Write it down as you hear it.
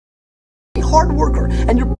hard worker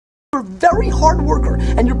and you're a very hard worker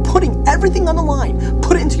and you're putting everything on the line.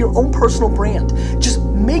 Put it into your own personal brand. Just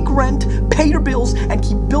make rent, pay your bills, and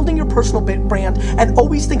keep building your personal brand, and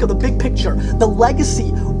always think of the big picture, the legacy.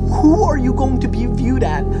 Who are you going to be viewed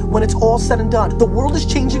at when it's all said and done? The world is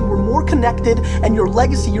changing, we're more connected, and your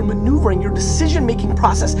legacy, your maneuvering, your decision-making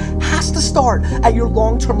process has to start at your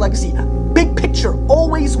long-term legacy. Big picture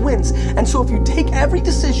always wins. And so if you take every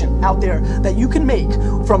decision out there that you can make,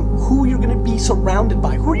 from who you're gonna be surrounded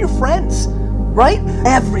by, who are your friends, right?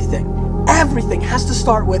 Everything has to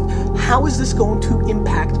start with, how is this going to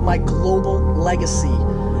impact my global legacy?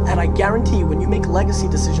 And I guarantee you, when you make legacy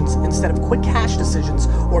decisions instead of quick cash decisions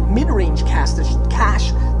or mid-range cash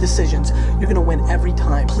decisions, you're gonna win every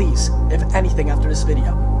time. Please, if anything after this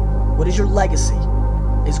video, what is your legacy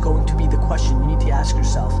is going to be the question you need to ask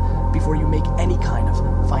yourself before you make any kind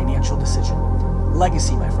of financial decision.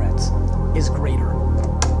 Legacy, my friends, is greater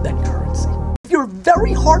than currency. If you're a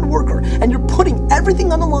very hard worker and you're putting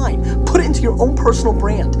everything on the line, put it into your own personal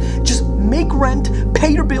brand. Just make rent, pay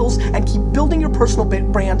your bills, and keep building your personal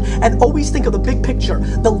brand, and always think of the big picture,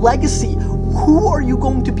 the legacy. Who are you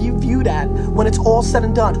going to be viewed at when it's all said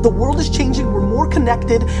and done? The world is changing, we're more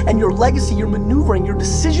connected, and your legacy, your maneuvering, your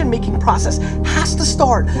decision-making process has to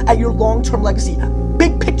start at your long-term legacy.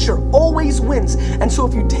 Big picture always wins. And so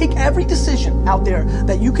if you take every decision out there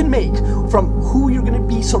that you can make, from who you're gonna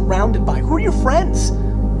be surrounded by, who are your friends,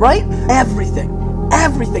 right?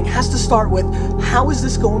 Everything has to start with, how is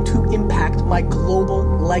this going to impact my global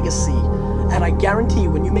legacy? And I guarantee you,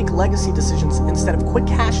 when you make legacy decisions instead of quick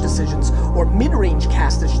cash decisions or mid-range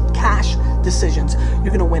cash decisions,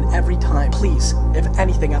 you're gonna win every time. Please, if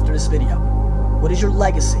anything after this video, what is your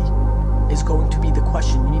legacy is going to be the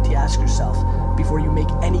question you need to ask yourself before you make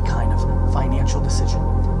any kind of financial decision.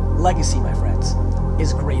 Legacy, my friends,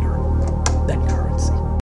 is greater than currency.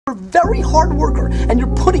 You're a very hard worker and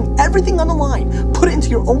you're putting everything on the line. Put it into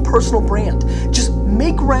your own personal brand. Just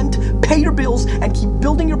make rent, pay your bills, and keep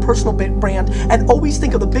building your personal brand, and always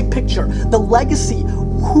think of the big picture, the legacy.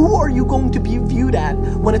 Who are you going to be viewed at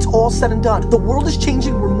when it's all said and done? The world is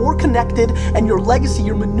changing, we're more connected, and your legacy,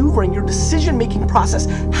 your maneuvering, your decision-making process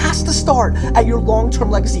has to start at your long-term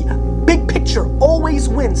legacy. Big picture always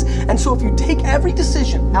wins. And so if you take every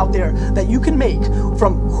decision out there that you can make,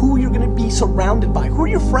 from who you're gonna be surrounded by, who are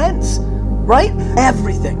your friends, right?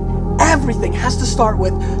 Everything has to start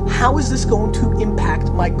with, how is this going to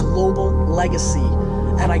impact my global legacy?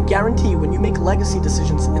 And I guarantee you, when you make legacy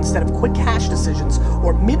decisions instead of quick cash decisions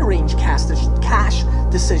or mid-range cash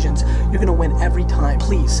decisions, you're gonna win every time.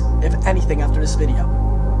 Please, if anything after this video,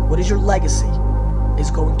 what is your legacy is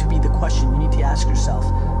going to be the question you need to ask yourself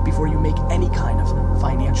before you make any kind of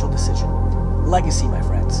financial decision. Legacy, my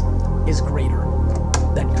friends, is greater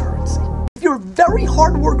than currency. If you're a very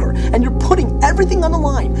hard worker and you're putting everything on the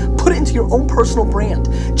line, put it into your own personal brand.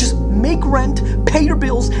 Just make rent, pay your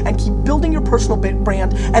bills, and keep building your personal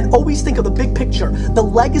brand, and always think of the big picture, the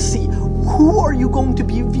legacy. Who are you going to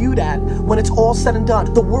be viewed at when it's all said and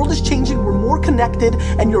done? The world is changing, we're more connected,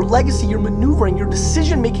 and your legacy, your maneuvering, your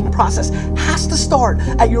decision-making process has to start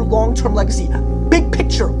at your long-term legacy. Big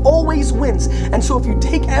picture always wins. And so if you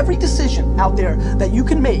take every decision out there that you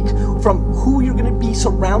can make, from who you're gonna be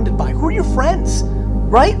surrounded by, who are your friends,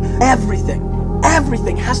 right?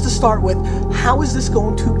 Everything has to start with, how is this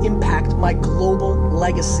going to impact my global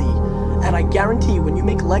legacy? And I guarantee you, when you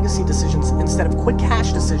make legacy decisions instead of quick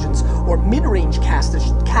cash decisions or mid-range cash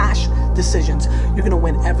decisions, you're gonna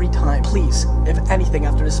win every time. Please, if anything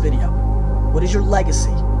after this video, what is your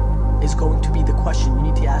legacy is going to be the question you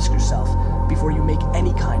need to ask yourself before you make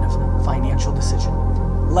any kind of financial decision.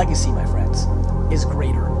 Legacy, my friends, is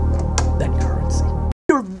greater than currency.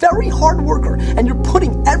 You're a very hard worker and you're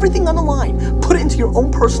putting everything on the line. Put it into your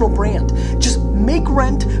own personal brand. Just make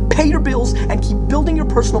rent, pay your bills, and keep building your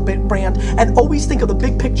personal brand, and always think of the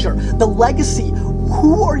big picture, the legacy.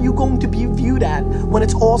 Who are you going to be viewed at when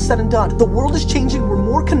it's all said and done? The world is changing, we're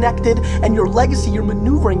more connected, and your legacy, your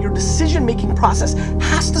maneuvering, your decision-making process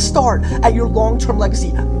has to start at your long-term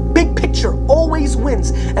legacy. Big picture always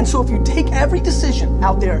wins. And so if you take every decision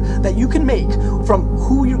out there that you can make, from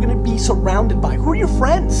who you're gonna be surrounded by, who are your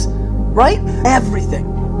friends, right?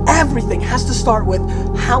 Everything has to start with,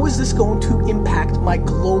 how is this going to impact my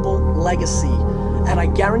global legacy? And I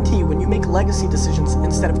guarantee you, when you make legacy decisions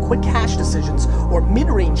instead of quick cash decisions or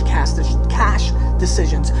mid-range cash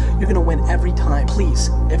decisions, you're gonna win every time. Please,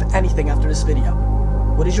 if anything after this video,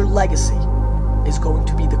 what is your legacy is going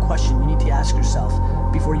to be the question you need to ask yourself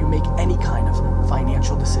before you make any kind of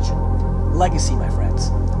financial decision. Legacy, my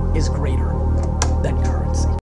friends, is greater than currency.